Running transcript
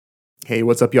Hey,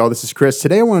 what's up, y'all? This is Chris.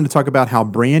 Today I wanted to talk about how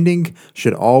branding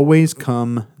should always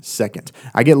come second.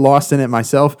 I get lost in it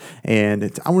myself,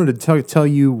 and I wanted to tell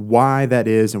you why that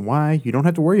is and why you don't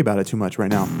have to worry about it too much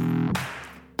right now.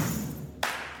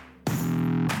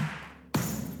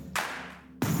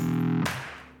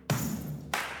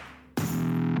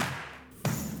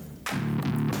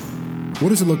 What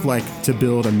does it look like to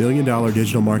build $1 million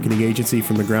digital marketing agency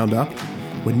from the ground up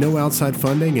with no outside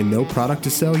funding and no product to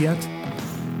sell yet?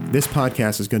 This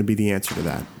podcast is going to be the answer to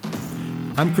that.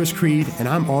 I'm Chris Creed, and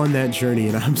I'm on that journey,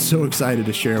 and I'm so excited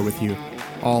to share with you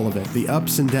all of it. The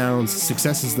ups and downs,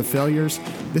 successes, the failures.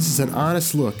 This is an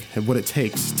honest look at what it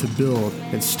takes to build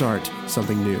and start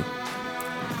something new.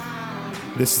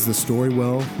 This is the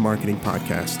Storywell Marketing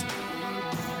Podcast.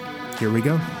 Here we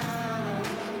go.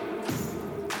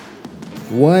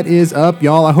 What is up,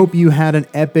 y'all? I hope you had an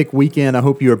epic weekend. I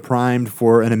hope you are primed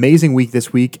for an amazing week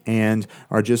this week and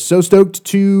are just so stoked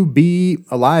to be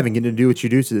alive and get to do what you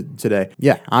do today.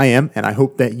 Yeah, I am, and I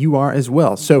hope that you are as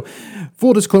well. So,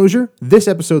 full disclosure, this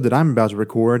episode that I'm about to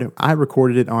record, I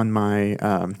recorded it on my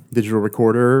digital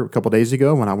recorder a couple days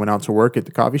ago when I went out to work at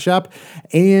the coffee shop,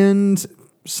 and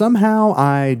somehow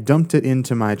I dumped it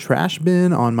into my trash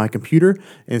bin on my computer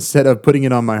instead of putting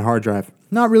it on my hard drive.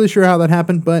 Not really sure how that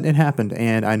happened, but it happened,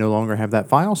 and I no longer have that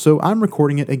file, so I'm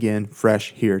recording it again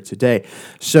fresh here today.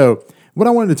 So what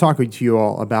I wanted to talk to you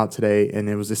all about today, and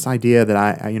it was this idea that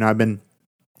I've been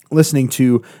listening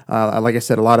to, like I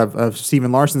said, a lot of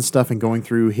Stephen Larsen stuff and going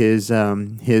through his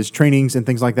trainings and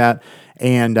things like that.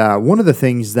 And one of the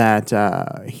things that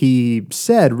he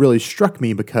said really struck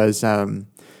me because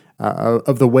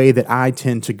of the way that I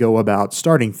tend to go about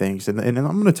starting things. And I'm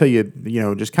going to tell you,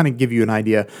 just kind of give you an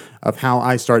idea of how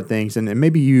I start things, and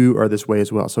maybe you are this way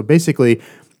as well. So basically,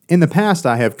 in the past,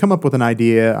 I have come up with an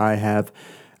idea, I have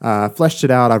fleshed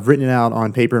it out, I've written it out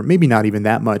on paper, maybe not even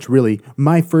that much, really.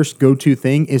 My first go-to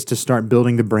thing is to start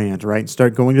building the brand, right?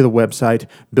 Start going to the website,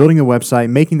 building the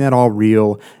website, making that all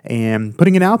real, and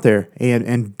putting it out there,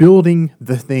 and building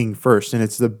the thing first. And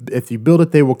it's the if you build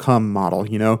it, they will come model,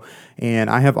 and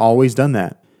I have always done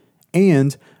that.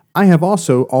 And I have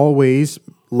also always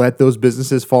let those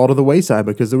businesses fall to the wayside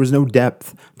because there was no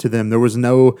depth to them. There was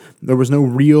no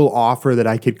real offer that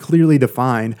I could clearly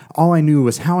define. All I knew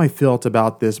was how I felt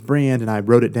about this brand, and I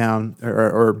wrote it down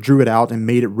or drew it out and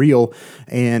made it real.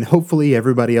 And hopefully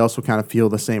everybody else will kind of feel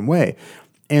the same way.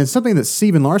 And something that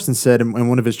Stephen Larsen said in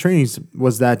one of his trainings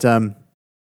was that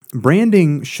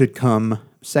branding should come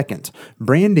second.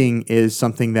 Branding is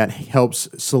something that helps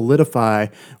solidify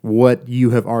what you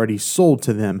have already sold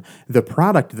to them. The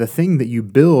product, the thing that you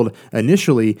build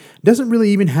initially, doesn't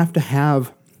really even have to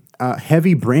have a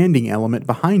heavy branding element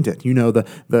behind it.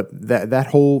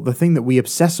 The thing that we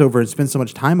obsess over and spend so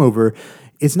much time over,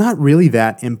 it's not really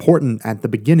that important at the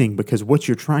beginning because what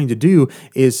you're trying to do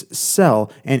is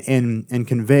sell and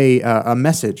convey a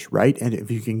message, right? And if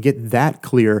you can get that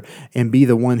clear and be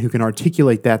the one who can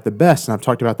articulate that the best, and I've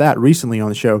talked about that recently on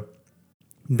the show,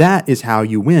 that is how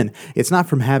you win. It's not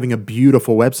from having a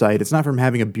beautiful website. It's not from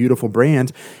having a beautiful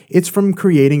brand. It's from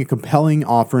creating a compelling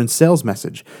offer and sales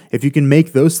message. If you can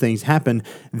make those things happen,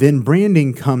 then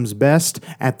branding comes best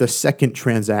at the second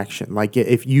transaction. Like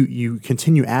if you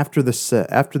continue after the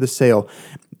sale,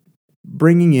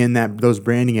 bringing in those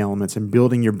branding elements and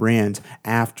building your brand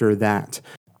after that.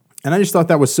 And I just thought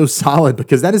that was so solid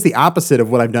because that is the opposite of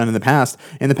what I've done in the past.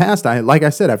 In the past, like I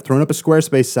said, I've thrown up a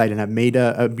Squarespace site and I've made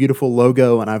a beautiful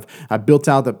logo and I've built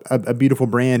out a beautiful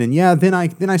brand. And then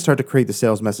I start to create the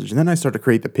sales message and then I start to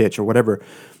create the pitch or whatever.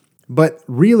 But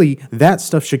really, that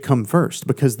stuff should come first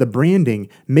because the branding,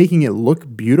 making it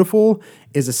look beautiful,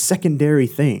 is a secondary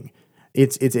thing.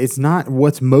 It's not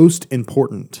what's most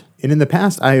important. And in the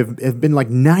past, I have been like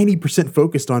 90%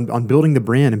 focused on building the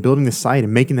brand and building the site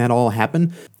and making that all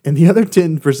happen. And the other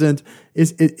 10%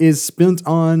 is spent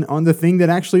on the thing that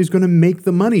actually is going to make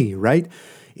the money, right?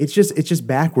 It's just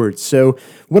backwards. So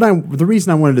the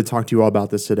reason I wanted to talk to you all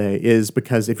about this today is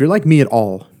because if you're like me at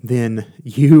all, then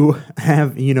you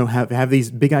have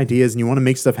these big ideas and you want to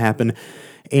make stuff happen,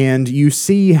 and you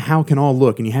see how it can all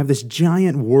look, and you have this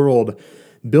giant world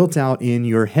built out in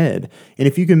your head. And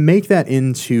if you can make that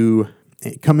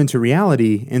come into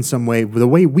reality in some way, the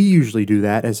way we usually do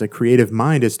that as a creative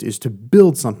mind is to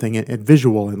build something at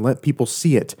visual and let people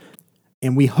see it.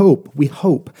 And we hope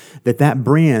that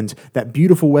brand, that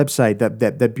beautiful website,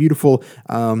 that beautiful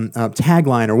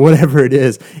tagline or whatever it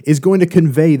is going to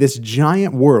convey this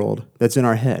giant world that's in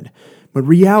our head. But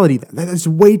reality, that's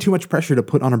way too much pressure to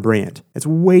put on a brand. It's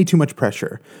way too much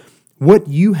pressure. What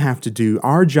you have to do,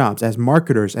 our jobs as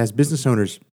marketers, as business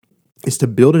owners, is to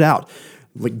build it out.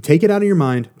 Like, take it out of your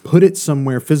mind, put it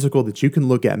somewhere physical that you can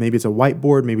look at. Maybe it's a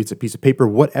whiteboard, maybe it's a piece of paper,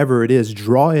 whatever it is.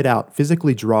 Draw it out,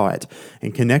 physically draw it,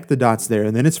 and connect the dots there.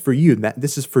 And then it's for you.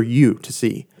 This is for you to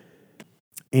see.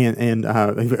 And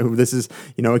this is,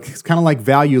 it's kind of like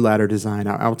value ladder design.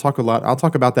 I'll talk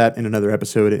about that in another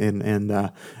episode,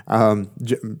 and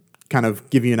kind of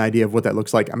give you an idea of what that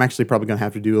looks like. I'm actually probably going to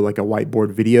have to do like a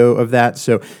whiteboard video of that.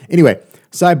 So anyway,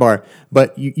 sidebar,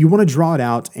 but you want to draw it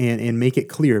out and make it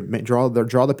clear. Draw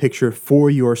the picture for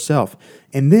yourself.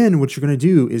 And then what you're going to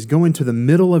do is go into the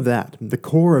middle of that, the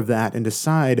core of that, and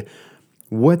decide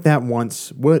what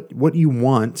you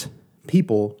want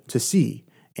people to see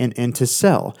and to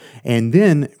sell. And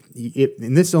then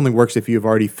and this only works if you've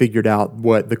already figured out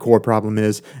what the core problem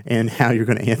is and how you're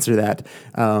going to answer that.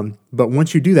 But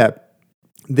once you do that,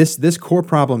 this core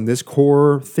problem, this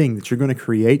core thing that you're going to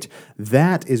create,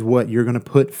 that is what you're going to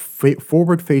put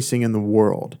forward facing in the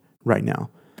world right now.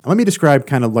 Let me describe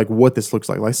kind of like what this looks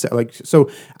like.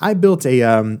 So I built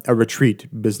a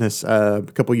retreat business a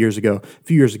few years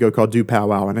ago called Do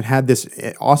Powwow, and it had this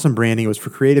awesome branding. It was for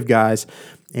creative guys,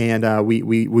 and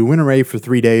we went away for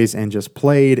 3 days and just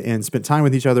played and spent time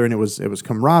with each other, and it was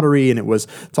camaraderie, and it was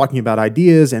talking about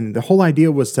ideas, and the whole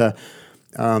idea was to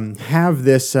have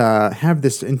this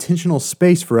intentional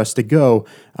space for us to go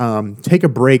take a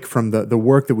break from the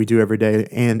work that we do every day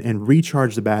and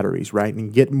recharge the batteries, right?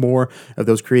 And get more of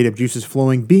those creative juices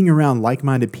flowing, being around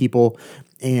like-minded people,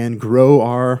 and grow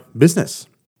our business.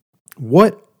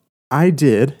 What I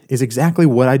did is exactly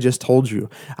what I just told you.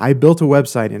 I built a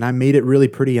website and I made it really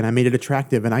pretty and I made it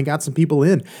attractive and I got some people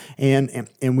in and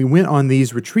we went on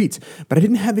these retreats, but I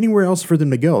didn't have anywhere else for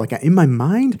them to go. Like in my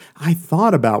mind, I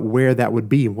thought about where that would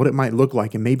be and what it might look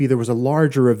like. And maybe there was a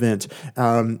larger event.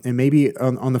 And maybe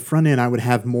on the front end, I would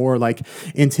have more like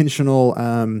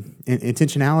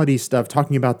intentionality stuff,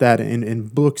 talking about that in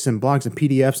books and blogs and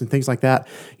PDFs and things like that.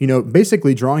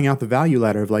 Basically drawing out the value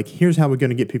ladder of like, here's how we're going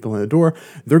to get people in the door.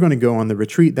 They're going to go on the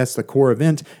retreat. That's the core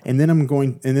event. And then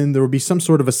there will be some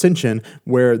sort of ascension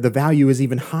where the value is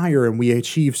even higher and we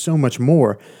achieve so much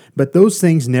more. But those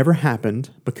things never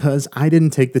happened because I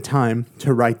didn't take the time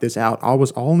to write this out. I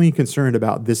was only concerned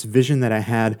about this vision that I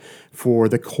had for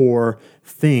the core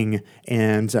thing.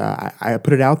 And I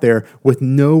put it out there with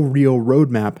no real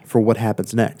roadmap for what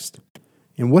happens next.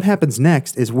 And what happens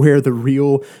next is where the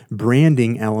real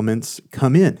branding elements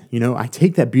come in. I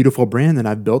take that beautiful brand that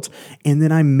I've built and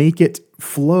then I make it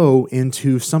flow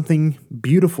into something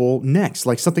beautiful next,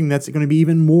 like something that's going to be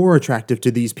even more attractive to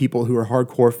these people who are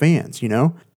hardcore fans,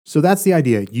 So that's the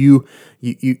idea. You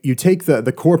take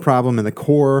the core problem and the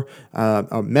core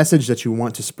message that you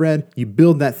want to spread. You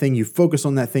build that thing. You focus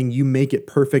on that thing. You make it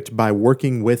perfect by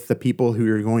working with the people who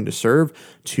you're going to serve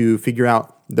to figure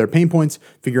out their pain points,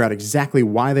 figure out exactly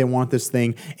why they want this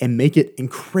thing, and make it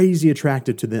crazy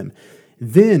attractive to them.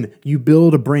 Then you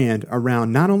build a brand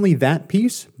around not only that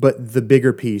piece, but the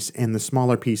bigger piece and the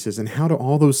smaller pieces, and how do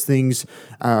all those things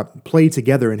play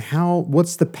together, and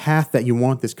what's the path that you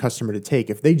want this customer to take.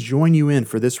 If they join you in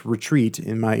for this retreat,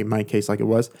 in my case like it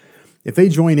was, if they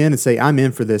join in and say, I'm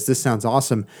in for this sounds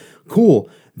awesome, cool,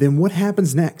 then what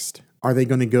happens next? Are they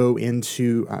going to go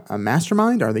into a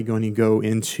mastermind? Are they going to go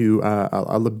into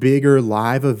a bigger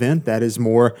live event that is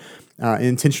more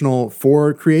intentional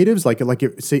for creatives?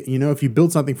 If you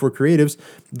build something for creatives,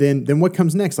 then what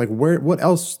comes next? Like what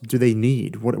else do they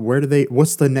need?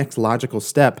 What's the next logical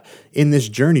step in this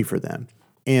journey for them?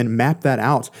 And map that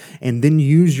out, and then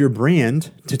use your brand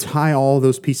to tie all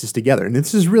those pieces together. And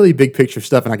this is really big picture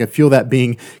stuff, and I can feel that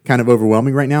being kind of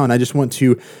overwhelming right now. And I just want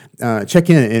to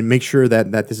check in and make sure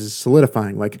that this is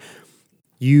solidifying. Like,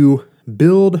 you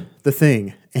build the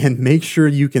thing and make sure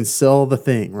you can sell the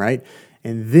thing, right?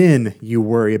 And then you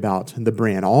worry about the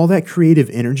brand. All that creative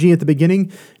energy at the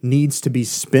beginning needs to be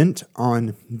spent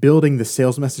on building the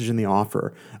sales message and the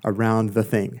offer around the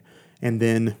thing, and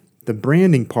then the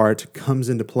branding part comes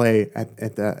into play at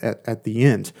the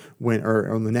end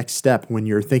or on the next step when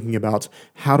you're thinking about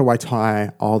how do I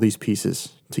tie all these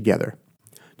pieces together.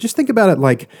 Just think about it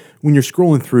like when you're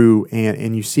scrolling through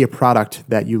and you see a product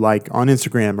that you like on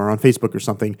Instagram or on Facebook or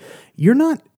something, you're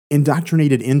not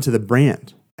indoctrinated into the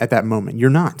brand at that moment.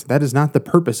 You're not. That is not the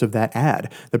purpose of that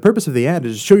ad. The purpose of the ad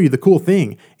is to show you the cool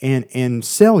thing and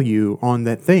sell you on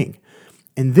that thing.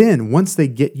 And then once they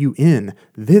get you in,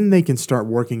 then they can start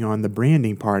working on the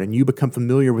branding part, and you become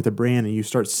familiar with the brand, and you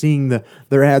start seeing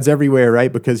their ads everywhere,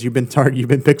 right? Because you've been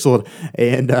pixeled,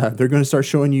 and they're going to start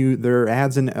showing you their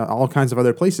ads in all kinds of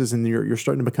other places, and you're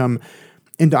starting to become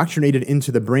indoctrinated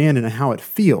into the brand and how it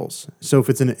feels. So if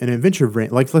it's an adventure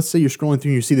brand, like let's say you're scrolling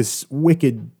through and you see this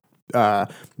wicked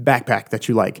backpack that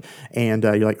you like, and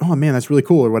you're like, oh man, that's really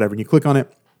cool or whatever. And you click on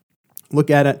it, look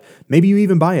at it. Maybe you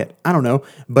even buy it. I don't know.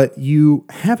 But you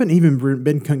haven't even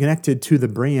been connected to the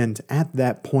brand at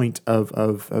that point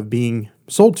of being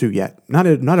sold to yet. Not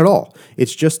at all.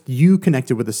 It's just you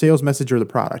connected with the sales message or the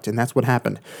product, and that's what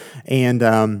happened.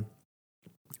 And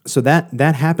so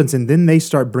that happens, and then they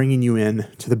start bringing you in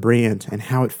to the brand and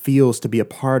how it feels to be a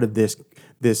part of this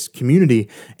community,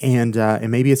 and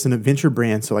maybe it's an adventure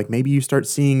brand. So like maybe you start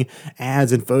seeing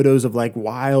ads and photos of like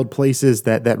wild places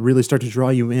that really start to draw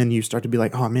you in. You start to be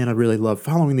like, oh man, I really love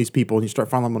following these people, and you start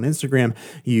following them on Instagram.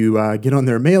 You get on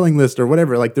their mailing list or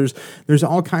whatever. Like there's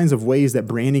all kinds of ways that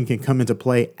branding can come into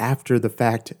play after the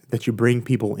fact that you bring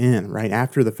people in, right?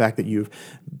 After the fact that you've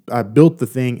built the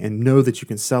thing and know that you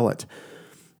can sell it.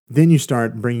 Then you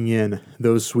start bringing in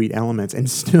those sweet elements, and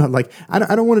still, like I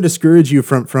don't want to discourage you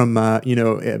from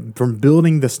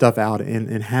building the stuff out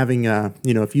and having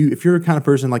if you're a kind of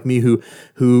person like me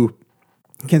who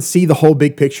can see the whole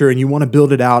big picture and you want to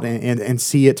build it out and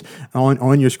see it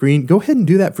on your screen, go ahead and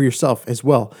do that for yourself as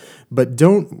well. But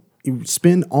don't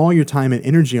spend all your time and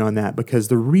energy on that, because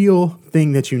the real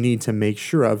thing that you need to make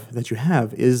sure of that you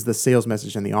have is the sales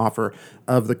message and the offer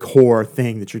of the core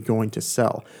thing that you're going to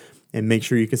sell. And make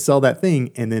sure you can sell that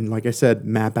thing, and then, like I said,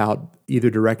 map out either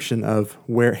direction of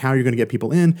how you're going to get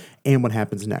people in and what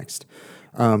happens next.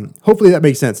 Hopefully that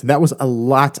makes sense. That was a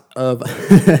lot of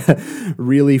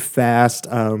really fast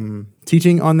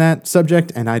teaching on that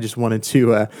subject, and I just wanted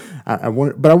to, I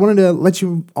wanted to let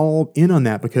you all in on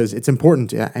that because it's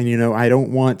important, and I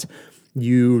don't want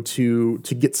you to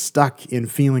get stuck in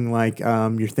feeling like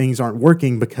your things aren't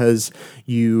working because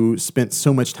you spent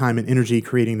so much time and energy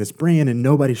creating this brand and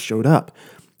nobody showed up.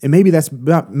 And maybe that's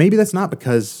not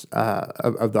because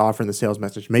of the offer and the sales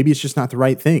message. Maybe it's just not the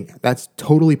right thing. That's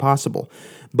totally possible.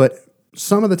 But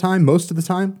some of the time, most of the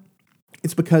time,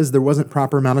 it's because there wasn't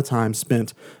proper amount of time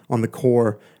spent on the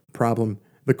core problem,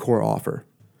 the core offer.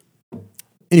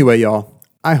 Anyway, y'all,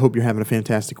 I hope you're having a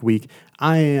fantastic week.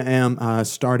 I am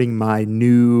starting my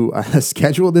new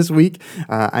schedule this week.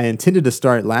 I intended to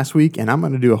start last week, and I'm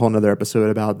going to do a whole nother episode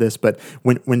about this. But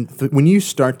when you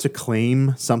start to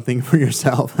claim something for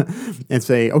yourself and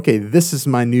say, okay, this is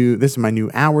my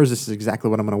new hours. This is exactly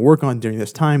what I'm going to work on during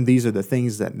this time. These are the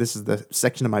things this is the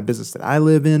section of my business that I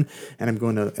live in, and I'm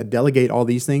going to delegate all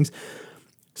these things.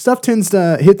 Stuff tends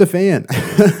to hit the fan,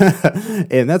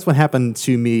 and that's what happened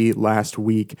to me last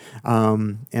week.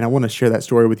 And I want to share that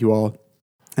story with you all,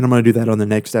 and I'm going to do that on the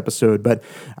next episode. But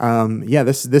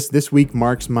this week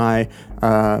marks my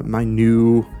my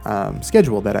new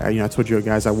schedule that I told you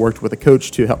guys I worked with a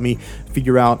coach to help me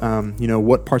figure out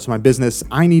what parts of my business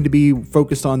I need to be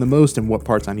focused on the most and what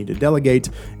parts I need to delegate.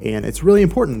 And it's really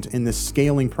important in this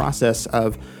scaling process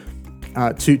of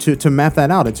to map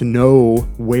that out and to know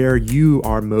where you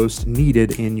are most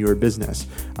needed in your business.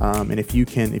 And if you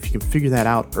can figure that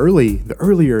out early, the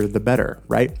earlier the better,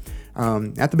 right?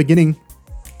 At the beginning,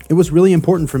 it was really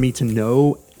important for me to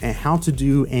know how to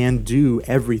do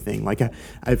everything. Like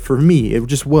for me, it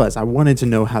just was. I wanted to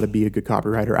know how to be a good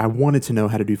copywriter. I wanted to know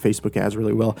how to do Facebook ads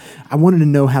really well. I wanted to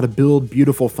know how to build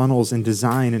beautiful funnels and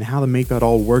design and how to make that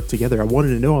all work together. I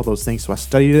wanted to know all those things, so I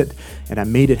studied it and I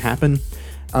made it happen.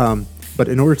 But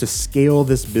in order to scale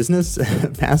this business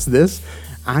past this,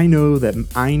 I know that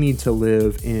I need to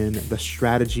live in the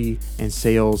strategy and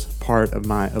sales part of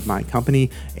my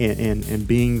company and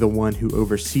being the one who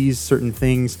oversees certain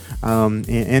things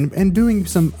and doing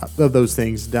some of those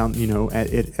things down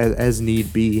as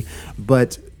need be.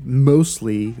 But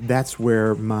mostly that's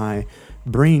where my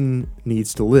brain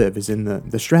needs to live, is in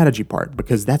the strategy part,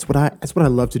 because that's what I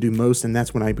love to do most, and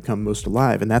that's when I become most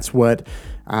alive, and that's what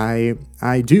I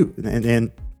do.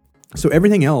 And so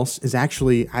everything else is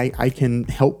actually, I can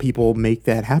help people make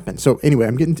that happen. So anyway,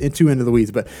 I'm getting too into the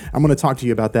weeds, but I'm going to talk to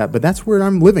you about that. But that's where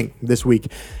I'm living this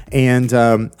week, and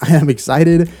I am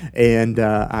excited, and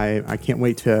I can't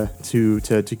wait to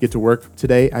get to work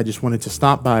today. I just wanted to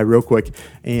stop by real quick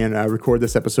and record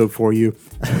this episode for you.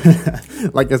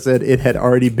 Like I said, it had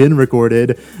already been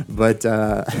recorded, but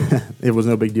it was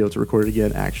no big deal to record it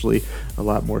again. Actually, a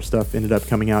lot more stuff ended up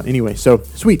coming out anyway. So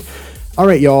sweet. All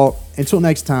right, y'all. Until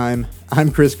next time,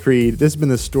 I'm Chris Creed. This has been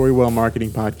the Storywell Marketing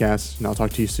Podcast, and I'll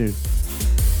talk to you soon.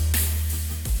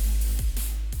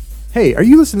 Hey, are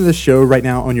you listening to this show right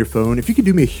now on your phone? If you could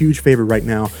do me a huge favor right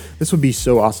now, this would be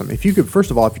so awesome. If you could,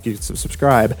 first of all, if you could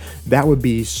subscribe, that would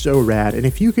be so rad. And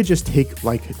if you could just take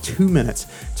like 2 minutes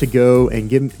to go and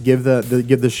give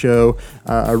the show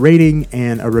a rating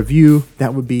and a review,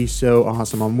 that would be so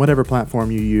awesome on whatever platform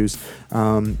you use.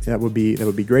 That would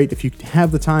be great. If you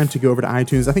have the time to go over to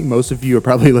iTunes, I think most of you are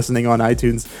probably listening on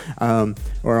iTunes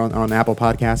or on Apple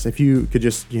Podcasts. If you could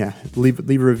just leave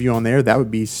a review on there, that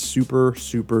would be super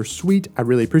sweet. I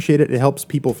really appreciate it. It helps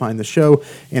people find the show,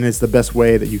 and it's the best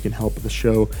way that you can help the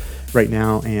show right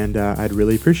now, and I'd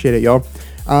really appreciate it, y'all.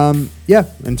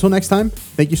 Until next time,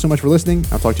 thank you so much for listening.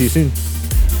 I'll talk to you soon.